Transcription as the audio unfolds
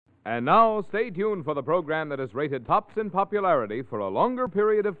And now, stay tuned for the program that has rated tops in popularity for a longer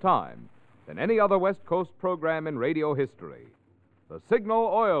period of time than any other West Coast program in radio history. The Signal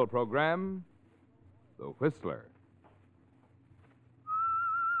Oil program, The Whistler.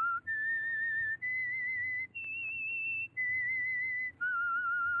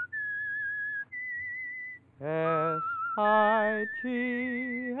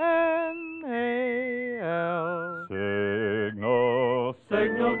 Signal.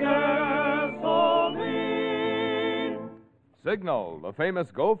 Signal gasoline. Signal, the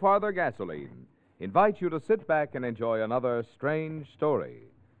famous Go Farther gasoline, invites you to sit back and enjoy another strange story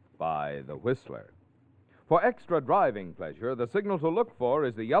by The Whistler. For extra driving pleasure, the signal to look for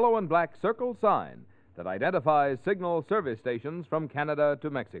is the yellow and black circle sign that identifies Signal service stations from Canada to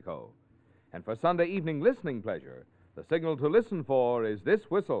Mexico. And for Sunday evening listening pleasure, the signal to listen for is this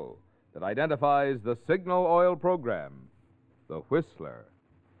whistle that identifies the Signal Oil program, The Whistler.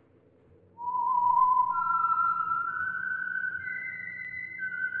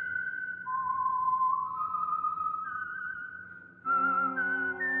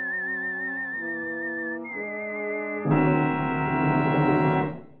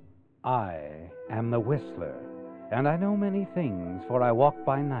 I am the Whistler, and I know many things, for I walk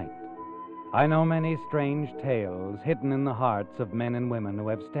by night. I know many strange tales hidden in the hearts of men and women who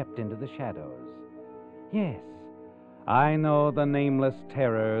have stepped into the shadows. Yes, I know the nameless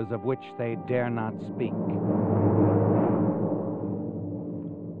terrors of which they dare not speak.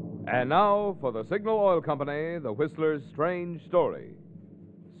 And now, for the Signal Oil Company, The Whistler's strange story,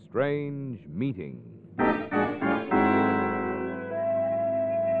 Strange Meeting.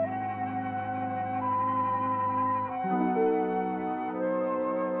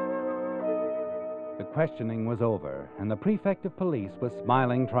 The questioning was over, and the prefect of police was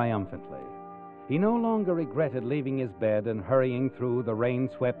smiling triumphantly. He no longer regretted leaving his bed and hurrying through the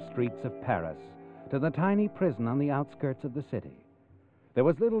rain-swept streets of Paris to the tiny prison on the outskirts of the city. There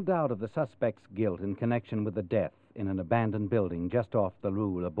was little doubt of the suspect's guilt in connection with the death in an abandoned building just off the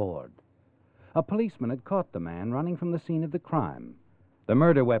Rue Laborde. A policeman had caught the man running from the scene of the crime. The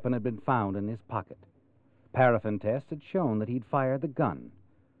murder weapon had been found in his pocket. Paraffin tests had shown that he'd fired the gun.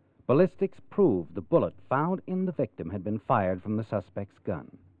 Ballistics proved the bullet found in the victim had been fired from the suspect's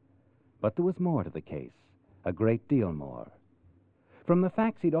gun. But there was more to the case, a great deal more. From the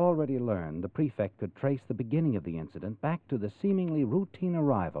facts he'd already learned, the prefect could trace the beginning of the incident back to the seemingly routine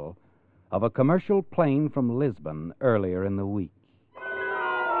arrival of a commercial plane from Lisbon earlier in the week.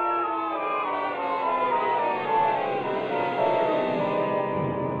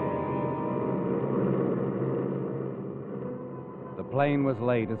 The plane was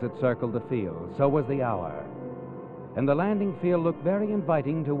late as it circled the field, so was the hour. And the landing field looked very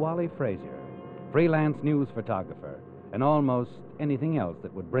inviting to Wally Frazier, freelance news photographer, and almost anything else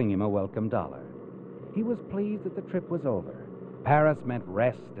that would bring him a welcome dollar. He was pleased that the trip was over. Paris meant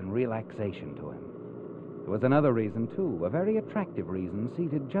rest and relaxation to him. There was another reason, too, a very attractive reason,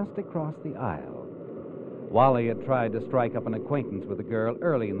 seated just across the aisle. Wally had tried to strike up an acquaintance with the girl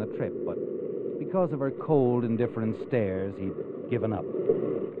early in the trip, but because of her cold, indifferent stares, he'd given up.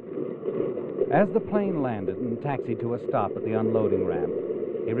 As the plane landed and taxied to a stop at the unloading ramp,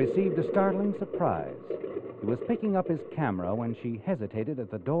 he received a startling surprise. He was picking up his camera when she hesitated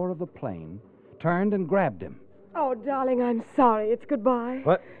at the door of the plane, turned and grabbed him. Oh, darling, I'm sorry. It's goodbye.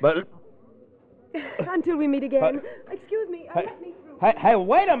 What? But... Until we meet again. Excuse me. Let me through. Hey,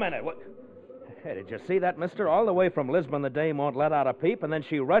 wait a minute. What? Hey, did you see that, mister? All the way from Lisbon, the dame won't let out a peep, and then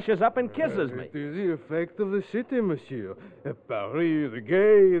she rushes up and kisses me. It is the effect of the city, monsieur. Paris, the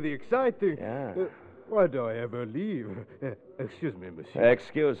gay, the exciting. Yeah. Why do I ever leave? Excuse me, monsieur.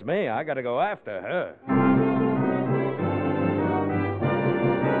 Excuse me, I gotta go after her.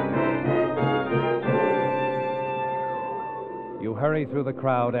 You hurry through the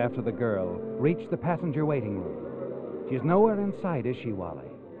crowd after the girl, reach the passenger waiting room. She's nowhere in sight, is she, Wally?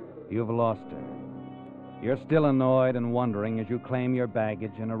 You've lost her. You're still annoyed and wondering as you claim your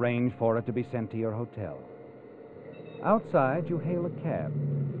baggage and arrange for it to be sent to your hotel. Outside, you hail a cab.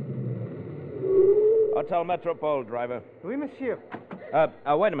 Hotel Metropole, driver. Oui, monsieur.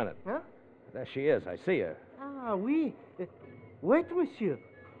 Wait a minute. Huh? There she is. I see her. Ah, oui. Wait, monsieur.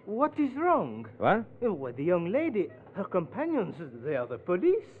 What is wrong? What? Well, the young lady, her companions, they are the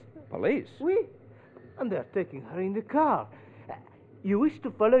police. Police? Oui. And they're taking her in the car. You wish to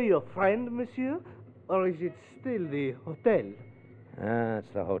follow your friend, monsieur? Or is it still the hotel? It's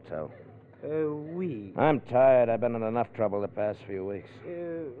the hotel. Oui. I'm tired. I've been in enough trouble the past few weeks.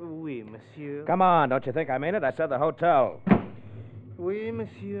 Oui, monsieur. Come on, don't you think I mean it? I said the hotel. Oui,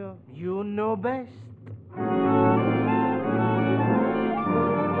 monsieur. You know best.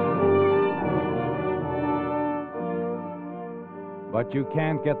 But you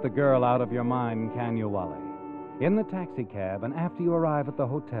can't get the girl out of your mind, can you, Wally? In the taxicab and after you arrive at the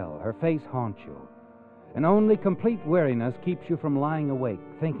hotel, her face haunts you. And only complete weariness keeps you from lying awake,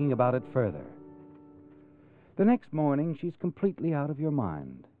 thinking about it further. The next morning, she's completely out of your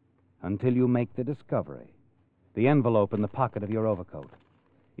mind until you make the discovery. The envelope in the pocket of your overcoat.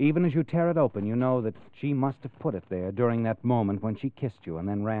 Even as you tear it open, you know that she must have put it there during that moment when she kissed you and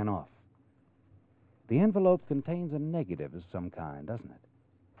then ran off. The envelope contains a negative of some kind, doesn't it?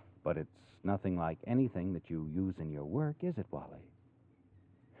 But it's nothing like anything that you use in your work, is it, Wally?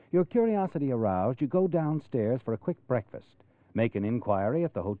 Your curiosity aroused, you go downstairs for a quick breakfast, make an inquiry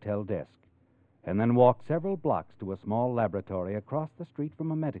at the hotel desk, and then walk several blocks to a small laboratory across the street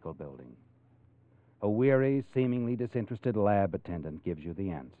from a medical building. A weary, seemingly disinterested lab attendant gives you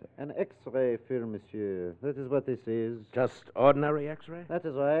the answer. An X-ray film, monsieur. That is what this is. Just ordinary X-ray? That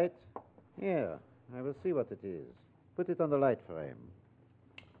is right. Here, I will see what it is. Put it on the light frame.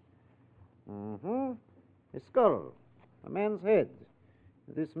 A skull. A man's head.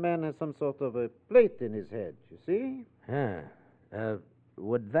 This man has some sort of a plate in his head, you see?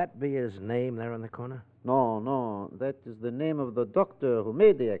 Would that be his name there in the corner? No. That is the name of the doctor who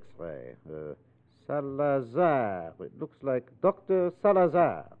made the X-ray. Salazar. It looks like Dr.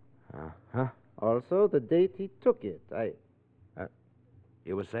 Salazar. Uh-huh. Also, the date he took it.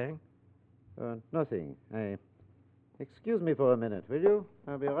 You were saying? Nothing. Excuse me for a minute, will you?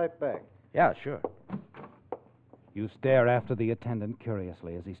 I'll be right back. Yeah, sure. You stare after the attendant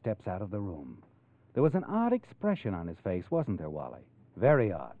curiously as he steps out of the room. There was an odd expression on his face, wasn't there, Wally?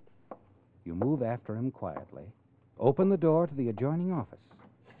 Very odd. You move after him quietly, open the door to the adjoining office,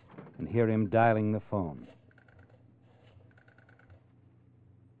 and hear him dialing the phone.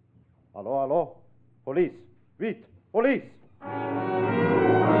 Allo? Police! Vite! Police!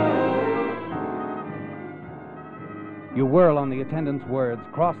 You whirl on the attendant's words,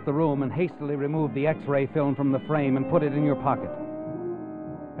 cross the room, and hastily remove the X-ray film from the frame and put it in your pocket.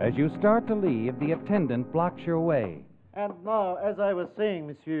 As you start to leave, the attendant blocks your way. And now, as I was saying,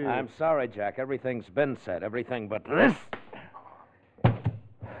 monsieur... I'm sorry, Jack. Everything's been said. Everything but this.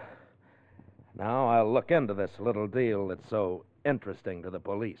 Now I'll look into this little deal that's so interesting to the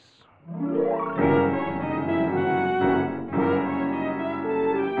police.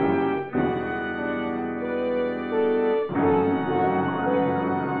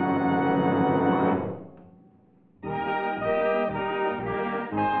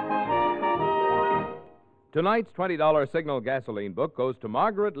 Tonight's $20 Signal gasoline book goes to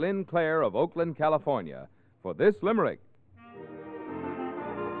Margaret Lynn Clare of Oakland, California, for this limerick.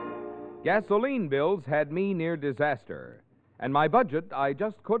 Gasoline bills had me near disaster, and my budget I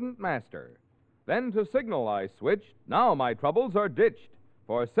just couldn't master. Then to Signal I switched, now my troubles are ditched,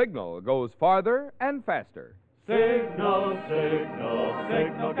 for Signal goes farther and faster. Signal, signal,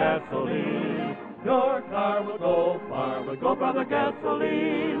 signal gasoline. Your car will go far, will go for the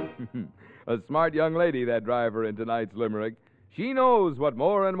gasoline. A smart young lady, that driver in tonight's limerick. She knows what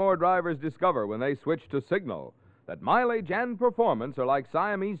more and more drivers discover when they switch to Signal, that mileage and performance are like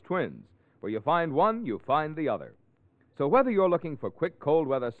Siamese twins. Where you find one, you find the other. So whether you're looking for quick cold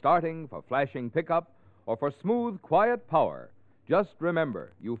weather starting, for flashing pickup, or for smooth, quiet power, just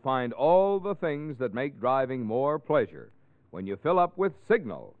remember, you find all the things that make driving more pleasure when you fill up with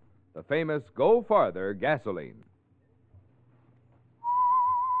Signal, the famous Go Farther gasoline.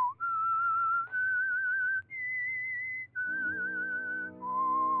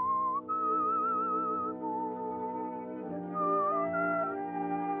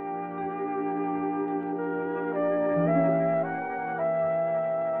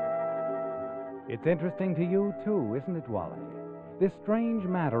 It's interesting to you, too, isn't it, Wally? This strange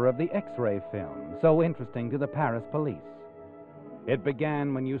matter of the X-ray film, so interesting to the Paris police. It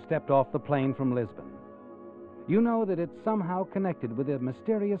began when you stepped off the plane from Lisbon. You know that it's somehow connected with a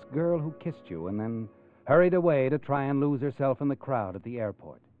mysterious girl who kissed you and then hurried away to try and lose herself in the crowd at the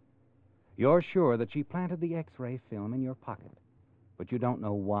airport. You're sure that she planted the X-ray film in your pocket, but you don't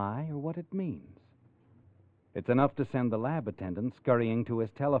know why or what it means. It's enough to send the lab attendant scurrying to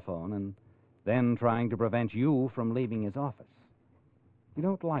his telephone and then trying to prevent you from leaving his office. You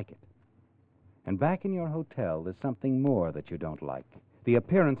don't like it. And back in your hotel, there's something more that you don't like. The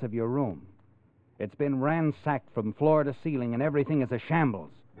appearance of your room. It's been ransacked from floor to ceiling, and everything is a shambles.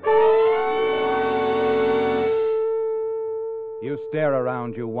 You stare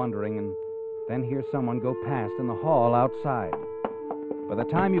around you, wondering, and then hear someone go past in the hall outside. By the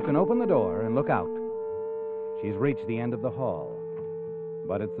time you can open the door and look out, she's reached the end of the hall.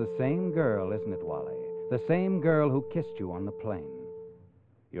 But it's the same girl, isn't it, Wally? The same girl who kissed you on the plane.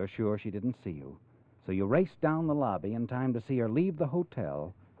 You're sure she didn't see you, so you race down the lobby in time to see her leave the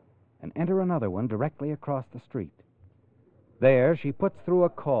hotel and enter another one directly across the street. There, she puts through a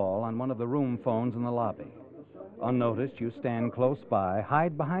call on one of the room phones in the lobby. Unnoticed, you stand close by,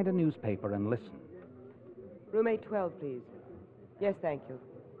 hide behind a newspaper, and listen. Room 812, please. Yes, thank you.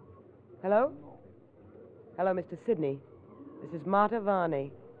 Hello? Hello, Mr. Sidney. This is Marta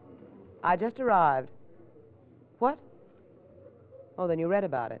Varney. I just arrived. What? Oh, then you read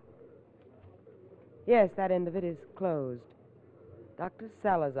about it. Yes, that end of it is closed. Dr.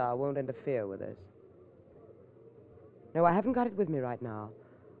 Salazar won't interfere with us. No, I haven't got it with me right now.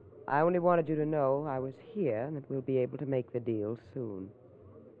 I only wanted you to know I was here and that we'll be able to make the deal soon.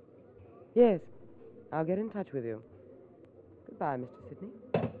 Yes, I'll get in touch with you. Goodbye, Mr. Sidney.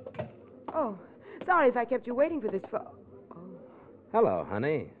 Oh, sorry if I kept you waiting for this. Hello,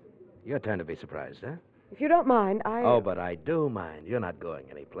 honey. Your turn to be surprised, huh? If you don't mind, Oh, but I do mind. You're not going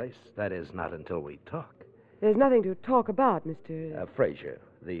anyplace. That is, not until we talk. There's nothing to talk about, Mr. Frazier.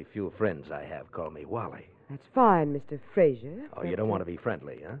 The few friends I have call me Wally. That's fine, Mr. Frazier. Oh, you don't want to be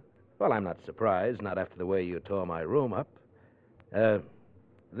friendly, huh? Well, I'm not surprised, not after the way you tore my room up.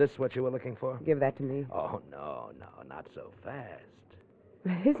 This what you were looking for? Give that to me. Oh, no, not so fast.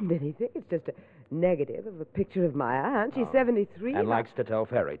 It isn't anything. It's just a negative of a picture of my aunt. She's 73. And likes to tell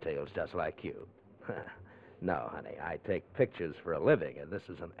fairy tales just like you. No, honey, I take pictures for a living, and this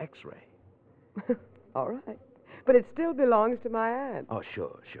is an X-ray. All right. But it still belongs to my aunt. Oh,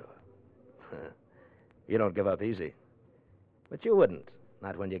 sure. You don't give up easy. But you wouldn't.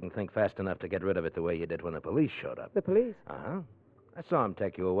 Not when you can think fast enough to get rid of it the way you did when the police showed up. The police? Uh-huh. I saw him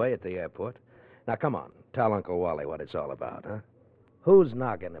take you away at the airport. Now, come on. Tell Uncle Wally what it's all about, huh? Whose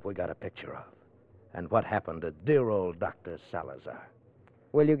noggin have we got a picture of? And what happened to dear old Dr. Salazar?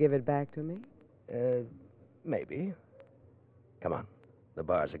 Will you give it back to me? Maybe. Come on. The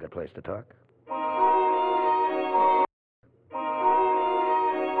bar's a good place to talk.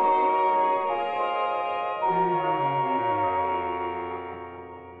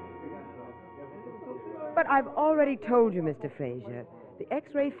 But I've already told you, Mr. Frazier. The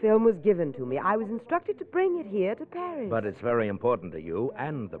X-ray film was given to me. I was instructed to bring it here to Paris. But it's very important to you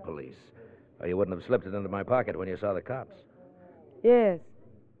and the police. Or you wouldn't have slipped it into my pocket when you saw the cops. Yes.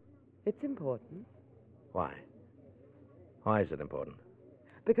 It's important. Why? Why is it important?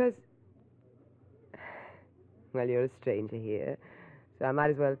 Because... Well, you're a stranger here, so I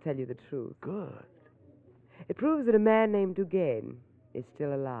might as well tell you the truth. Good. It proves that a man named Dugain is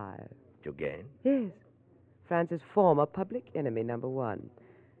still alive. Dugain? Yes. France's former public enemy, number one.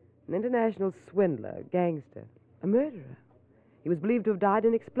 An international swindler, gangster, a murderer. He was believed to have died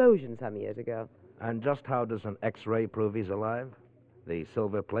in an explosion some years ago. And just how does an X-ray prove he's alive? The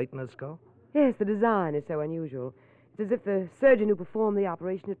silver plate in his skull? Yes, the design is so unusual. It's as if the surgeon who performed the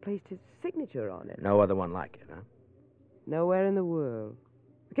operation had placed his signature on it. No other one like it, huh? Nowhere in the world.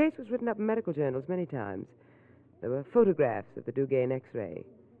 The case was written up in medical journals many times. There were photographs of the Dugain X-ray.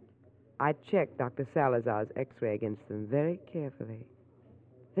 I checked Dr. Salazar's X-ray against them very carefully.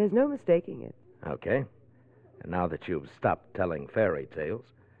 There's no mistaking it. Okay. And now that you've stopped telling fairy tales,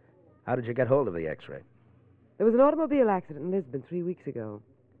 how did you get hold of the X-ray? There was an automobile accident in Lisbon 3 weeks ago.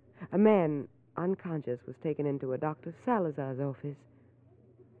 A man, unconscious, was taken into a Dr. Salazar's office.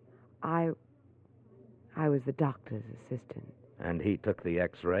 I was the doctor's assistant. And he took the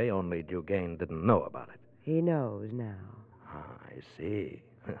X-ray, only Dugain didn't know about it. He knows now. Ah, I see.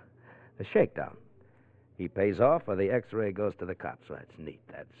 The shakedown. He pays off, or the X-ray goes to the cops. Well, that's neat.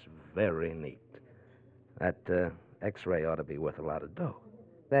 That's very neat. That X-ray ought to be worth a lot of dough.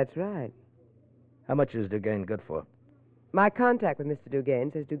 That's right. How much is Dugain good for? My contact with Mr.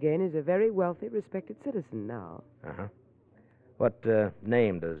 Dugain says Dugain is a very wealthy, respected citizen now. Uh-huh. What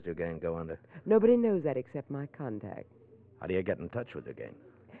name does Dugain go under? Nobody knows that except my contact. How do you get in touch with Dugain?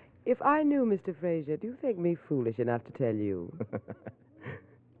 If I knew, Mr. Frazier, do you think me foolish enough to tell you?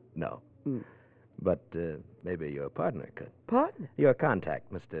 No. Mm. But maybe your partner could. Partner? Your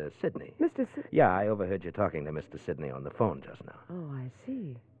contact, Mr. Sidney. Mr. Yeah, I overheard you talking to Mr. Sidney on the phone just now. Oh, I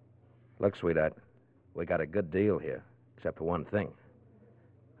see. Look, sweetheart, we got a good deal here, except for one thing.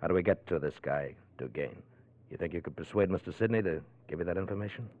 How do we get to this guy, Dugain? You think you could persuade Mr. Sidney to give you that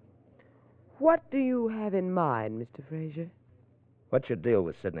information? What do you have in mind, Mr. Frazier? What's your deal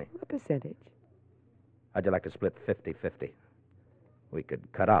with Sidney? A percentage. How'd you like to split 50-50? We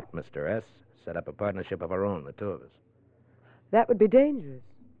could cut out Mr. S., set up a partnership of our own, the two of us. That would be dangerous.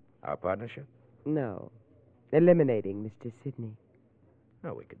 Our partnership? No. Eliminating Mr. Sidney.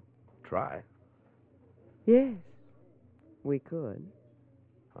 Oh, we could try. Yes, we could.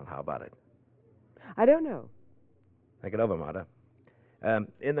 Well, how about it? I don't know. Think it over, Marta.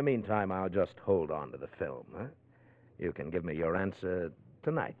 In the meantime, I'll just hold on to the film. Huh? You can give me your answer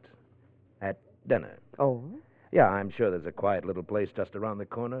tonight at dinner. Oh? Yeah, I'm sure there's a quiet little place just around the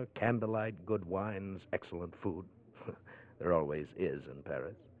corner. Candlelight, good wines, excellent food. There always is in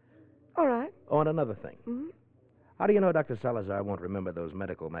Paris. All right. Oh, and another thing. Mm-hmm. How do you know Dr. Salazar won't remember those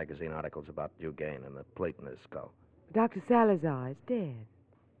medical magazine articles about Dugain and the plate in his skull? Dr. Salazar is dead.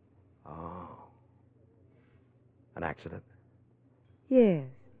 Oh. An accident? Yes.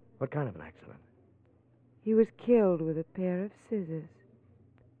 What kind of an accident? He was killed with a pair of scissors.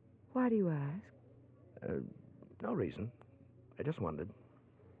 Why do you ask? No reason. I just wondered.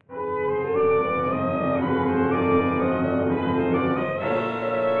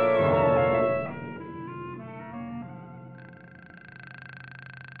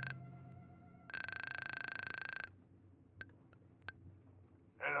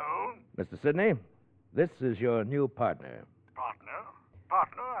 Hello? Mr. Sidney, this is your new partner. Partner?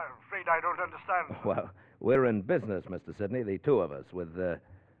 Partner? I'm afraid I don't understand. Well, we're in business, Mr. Sidney, the two of us, with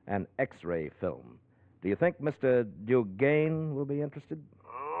an X-ray film. Do you think Mr. Dugain will be interested?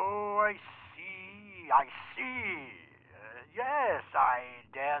 Oh, I see. I see. Yes, I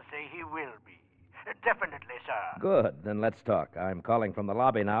dare say he will be. Definitely, sir. Good. Then let's talk. I'm calling from the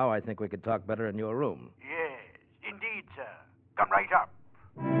lobby now. I think we could talk better in your room. Yes, indeed, sir. Come right up.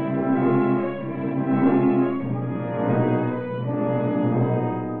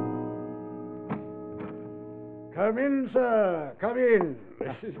 Come in, sir. Come in.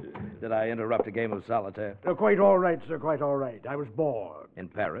 Did I interrupt a game of solitaire? Quite all right, sir. Quite all right. I was bored. In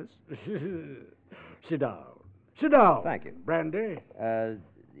Paris? Sit down. Sit down. Thank you. Brandy?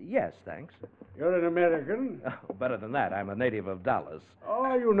 Yes, thanks. You're an American? Oh, better than that. I'm a native of Dallas.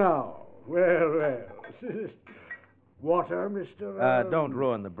 Are you now? Well, well. Water, Mr. Don't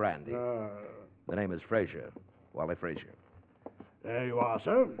ruin the brandy. The name is Fraser. Wally Fraser. There you are,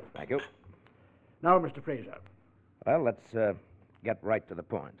 sir. Thank you. Now, Mr. Fraser. Well, let's get right to the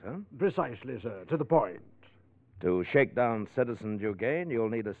point, huh? Precisely, sir. To the point. To shake down Citizen Dugain, you'll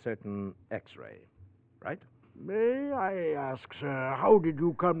need a certain X-ray, right? May I ask, sir, how did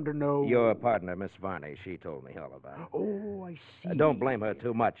you come to know... Your partner, Miss Varney, she told me all about it. Oh, I see. Don't blame her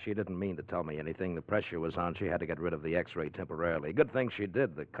too much. She didn't mean to tell me anything. The pressure was on. She had to get rid of the X-ray temporarily. Good thing she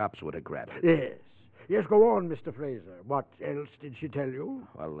did. The cops would have grabbed it. Yes. Yes, go on, Mr. Fraser. What else did she tell you?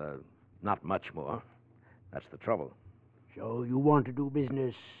 Well, not much more. That's the trouble. So you want to do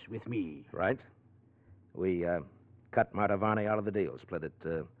business with me? Right. We cut Marta Varney out of the deal. Split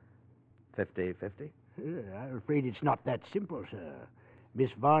it 50-50. I'm afraid it's not that simple, sir.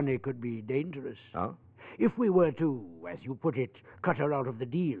 Miss Varney could be dangerous. Oh? If we were to, as you put it, cut her out of the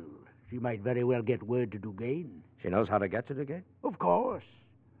deal, she might very well get word to Dugain. She knows how to get to Dugain? Of course.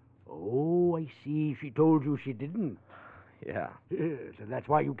 Oh, I see. She told you she didn't. Yeah. Yes, and that's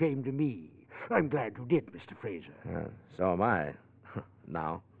why you came to me. I'm glad you did, Mr. Fraser. So am I.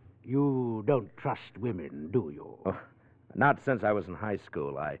 Now? You don't trust women, do you? Oh, not since I was in high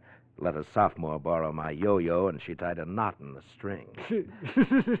school. I let a sophomore borrow my yo-yo, and she tied a knot in the string.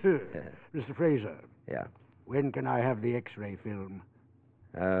 Mr. Fraser. Yeah? When can I have the X-ray film?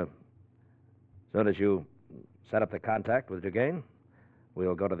 Soon as you set up the contact with Dugain,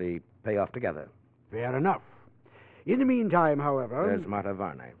 we'll go to the payoff together. Fair enough. In the meantime, however... There's Marta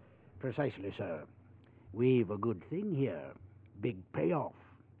Varney. Precisely, sir. We've a good thing here. Big payoff.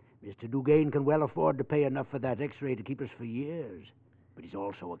 Mr. Dugain can well afford to pay enough for that X-ray to keep us for years. But he's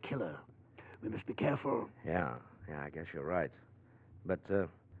also a killer. We must be careful. Yeah, I guess you're right. But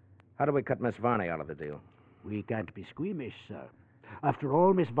how do we cut Miss Varney out of the deal? We can't be squeamish, sir. After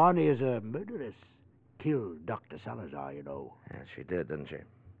all, Miss Varney is a murderess. Killed Dr. Salazar, you know. Yeah, she did, didn't she?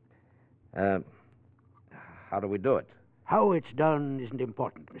 How do we do it? How it's done isn't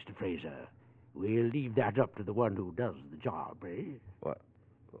important, Mr. Fraser. We'll leave that up to the one who does the job, eh? What?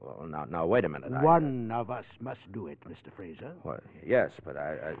 Well, now, wait a minute. One of us must do it, Mr. Fraser. Well, yes, but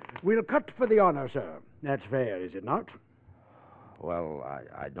I... We'll cut for the honor, sir. That's fair, is it not? Well,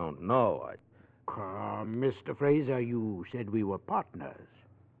 I don't know. Come, Mr. Fraser, you said we were partners.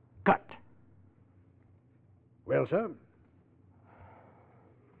 Cut. Well, sir?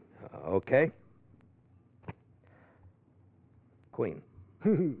 Okay. Queen.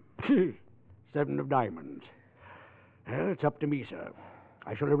 7 of diamonds. Well, it's up to me, sir.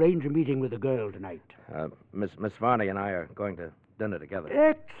 I shall arrange a meeting with the girl tonight. Miss Varney and I are going to dinner together.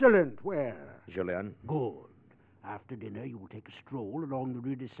 Excellent. Where? Julian. Good. After dinner, you will take a stroll along the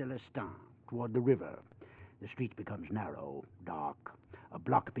Rue de Celestin toward the river. The street becomes narrow, dark, a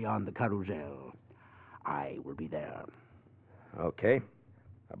block beyond the Carousel. I will be there. Okay.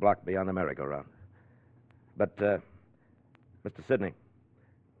 A block beyond the merry-go-round. But, Mr. Sidney,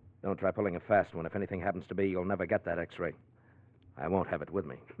 Don't try pulling a fast one. If anything happens to me, you'll never get that X-ray. I won't have it with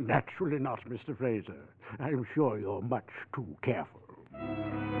me. Naturally not, Mr. Fraser. I'm sure you're much too careful.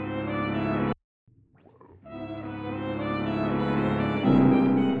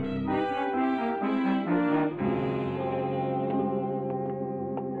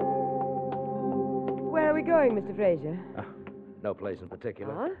 Where are we going, Mr. Fraser? No place in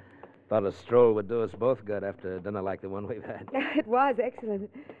particular. Huh? Thought a stroll would do us both good after dinner like the one we've had. It was excellent.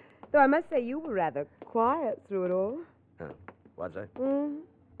 Though I must say you were rather quiet through it all. Was I? Hmm?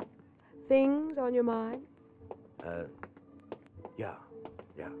 Things on your mind? Yeah.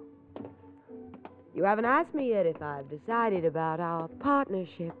 You haven't asked me yet if I've decided about our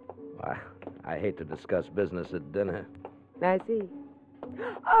partnership. I hate to discuss business at dinner. I see.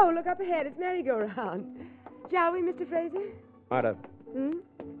 Oh, look up ahead. It's merry-go-round. Shall we, Mr. Fraser? Marta, Hmm?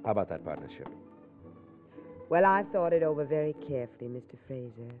 how about that partnership? Well, I've thought it over very carefully, Mr.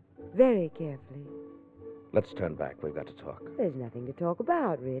 Fraser. Very carefully. Let's turn back. We've got to talk. There's nothing to talk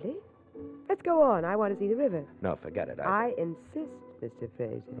about, really. Let's go on. I want to see the river. No, forget it. I insist, Mr.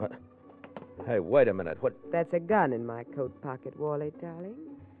 Fraser. What? Hey, wait a minute. What? That's a gun in my coat pocket, Wally, darling.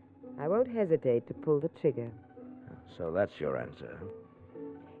 I won't hesitate to pull the trigger. So that's your answer.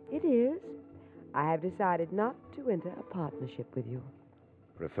 It is. I have decided not to enter a partnership with you.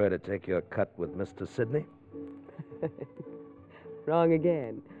 Prefer to take your cut with Mr. Sidney? Wrong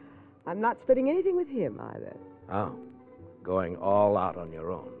again. I'm not splitting anything with him, either. Oh. Going all out on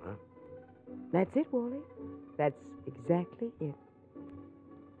your own, huh? That's it, Wally. That's exactly it.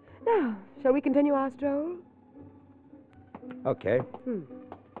 Now, shall we continue our stroll? Okay.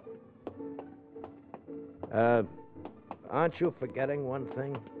 Aren't you forgetting one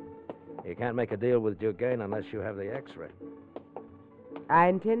thing? You can't make a deal with Dugain unless you have the X-ray. I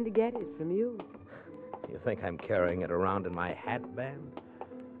intend to get it from you. You think I'm carrying it around in my hat band?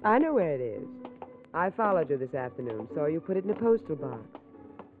 I know where it is. I followed you this afternoon, saw you put it in a postal box.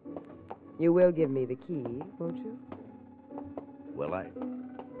 You will give me the key, won't you? Will I?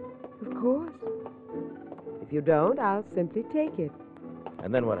 Of course. If you don't, I'll simply take it.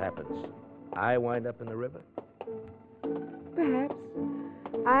 And then what happens? I wind up in the river? Perhaps.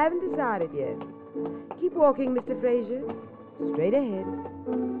 I haven't decided yet. Keep walking, Mr. Fraser. Straight ahead.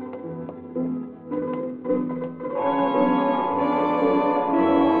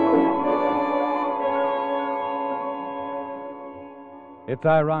 It's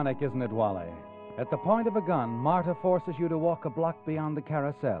ironic, isn't it, Wally? At the point of a gun, Marta forces you to walk a block beyond the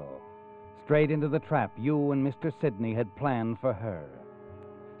carousel, straight into the trap you and Mr. Sidney had planned for her.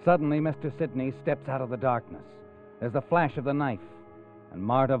 Suddenly, Mr. Sidney steps out of the darkness. There's the flash of the knife, and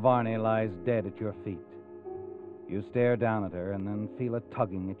Marta Varney lies dead at your feet. You stare down at her and then feel a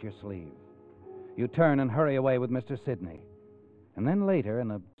tugging at your sleeve. You turn and hurry away with Mr. Sidney. And then later,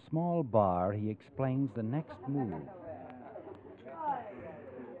 in a small bar, he explains the next move.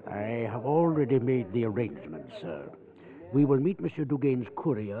 I have already made the arrangements, sir. We will meet Monsieur Dugain's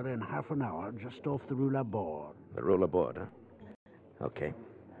courier in half an hour just off the Rue Laborde. The Rue Laborde, huh? Okay.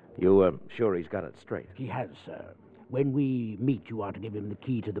 You sure he's got it straight? He has, sir. When we meet, you are to give him the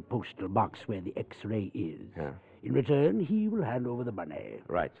key to the postal box where the X-ray is. Yeah. In return, he will hand over the money.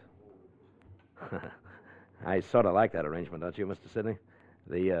 Right. I sort of like that arrangement, don't you, Mr. Sidney?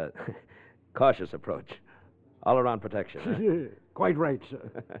 The cautious approach. All-around protection. Huh? Quite right,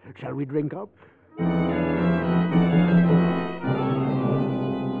 sir. Shall we drink up?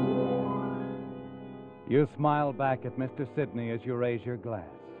 You smile back at Mr. Sidney as you raise your glass.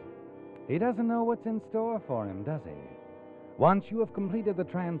 He doesn't know what's in store for him, does he? Once you have completed the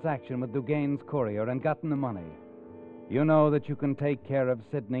transaction with Dugain's courier and gotten the money, you know that you can take care of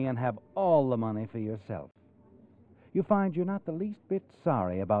Sidney and have all the money for yourself. You find you're not the least bit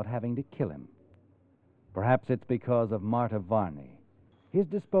sorry about having to kill him. Perhaps it's because of Marta Varney, his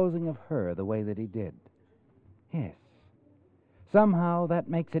disposing of her the way that he did. Yes. Somehow that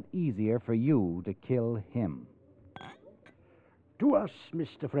makes it easier for you to kill him. To us,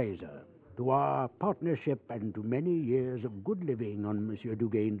 Mr. Fraser, to our partnership and to many years of good living on Monsieur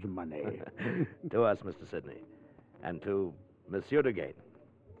Dugain's money. To us, Mr. Sidney, and to Monsieur Dugain.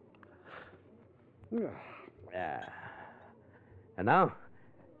 Yeah. And now,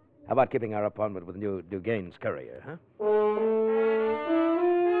 how about keeping our appointment with new Dugain's courier, huh?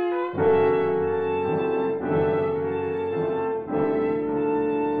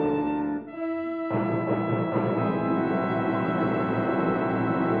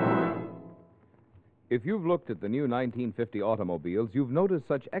 If you've looked at the new 1950 automobiles, you've noticed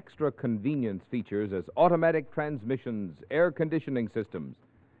such extra convenience features as automatic transmissions, air conditioning systems,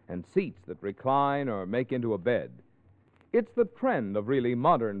 and seats that recline or make into a bed. It's the trend of really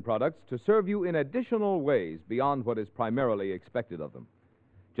modern products to serve you in additional ways beyond what is primarily expected of them.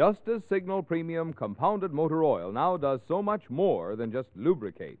 Just as Signal Premium Compounded Motor Oil now does so much more than just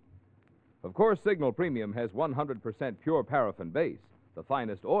lubricate. Of course, Signal Premium has 100% pure paraffin base, the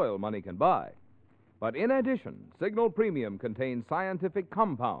finest oil money can buy. But in addition, Signal Premium contains scientific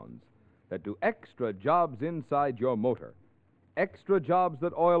compounds that do extra jobs inside your motor. Extra jobs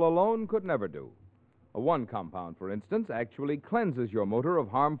that oil alone could never do. One compound, for instance, actually cleanses your motor of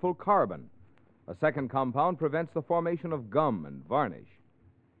harmful carbon. A second compound prevents the formation of gum and varnish.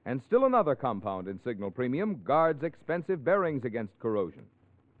 And still another compound in Signal Premium guards expensive bearings against corrosion.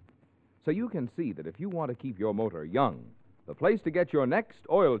 So you can see that if you want to keep your motor young, the place to get your next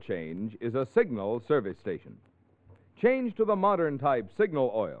oil change is a Signal service station. Change to the modern type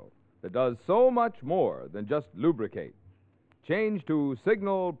Signal oil that does so much more than just lubricate. Change to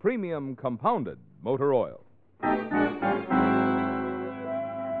Signal Premium Compounded Motor Oil.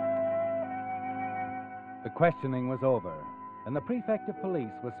 The questioning was over, and the prefect of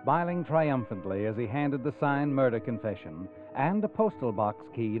police was smiling triumphantly as he handed the signed murder confession and a postal box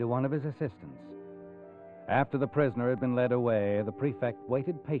key to one of his assistants. After the prisoner had been led away, the prefect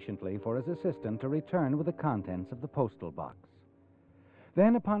waited patiently for his assistant to return with the contents of the postal box.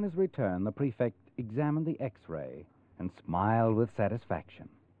 Then, upon his return, the prefect examined the X-ray and smiled with satisfaction.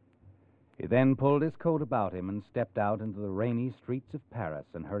 He then pulled his coat about him and stepped out into the rainy streets of Paris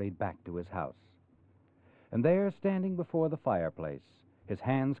and hurried back to his house. And there, standing before the fireplace, his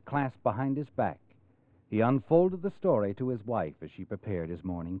hands clasped behind his back, he unfolded the story to his wife as she prepared his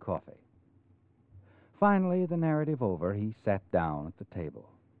morning coffee. Finally, the narrative over, he sat down at the table.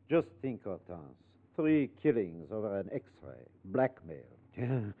 Just think, Hortense. 3 killings over an X-ray. Blackmail.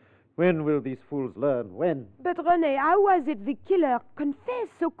 When will these fools learn? When? But, René, how was it the killer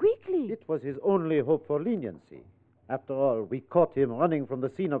confessed so quickly? It was his only hope for leniency. After all, we caught him running from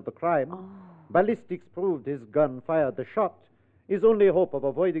the scene of the crime. Oh. Ballistics proved his gun fired the shot. His only hope of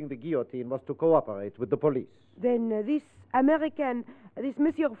avoiding the guillotine was to cooperate with the police. Then this American, this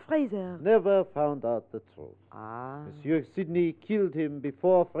Monsieur Fraser... Never found out the truth. Monsieur Sidney killed him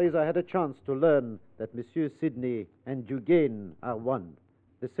before Fraser had a chance to learn that Monsieur Sidney and Dugain are one,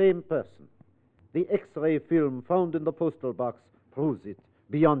 the same person. The X-ray film found in the postal box proves it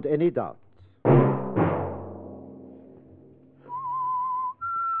beyond any doubt.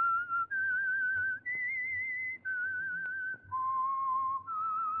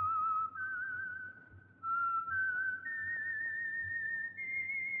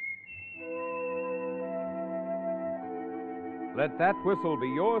 Let that whistle be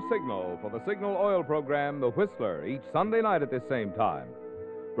your signal for the Signal Oil program, The Whistler, each Sunday night at this same time.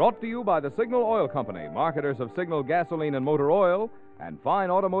 Brought to you by the Signal Oil Company, marketers of Signal gasoline and motor oil and fine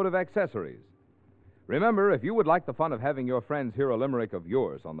automotive accessories. Remember, if you would like the fun of having your friends hear a limerick of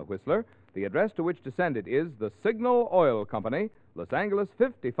yours on The Whistler, the address to which to send it is the Signal Oil Company, Los Angeles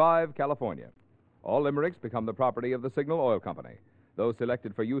 55, California. All limericks become the property of the Signal Oil Company. Those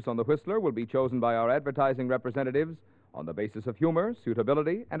selected for use on The Whistler will be chosen by our advertising representatives on the basis of humor,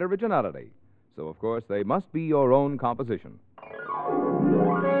 suitability, and originality. So, of course, they must be your own composition.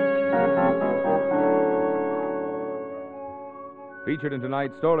 Featured in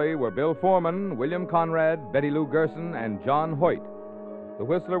tonight's story were Bill Foreman, William Conrad, Betty Lou Gerson, and John Hoyt. The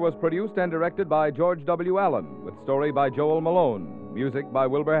Whistler was produced and directed by George W. Allen, with story by Joel Malone, music by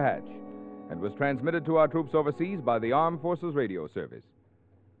Wilbur Hatch, and was transmitted to our troops overseas by the Armed Forces Radio Service.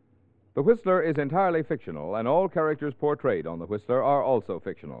 The Whistler is entirely fictional, and all characters portrayed on The Whistler are also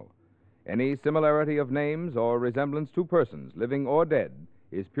fictional. Any similarity of names or resemblance to persons, living or dead,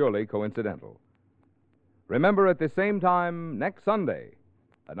 is purely coincidental. Remember at the same time next Sunday,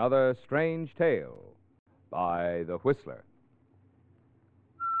 another strange tale by The Whistler.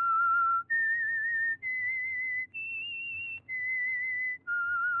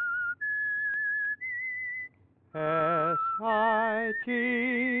 S-I-G-N-A-L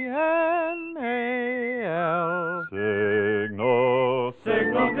Signal,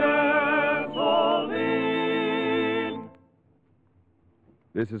 Signal gasoline.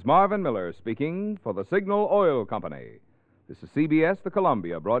 This is Marvin Miller speaking for the Signal Oil Company. This is CBS, the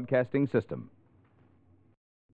Columbia Broadcasting System.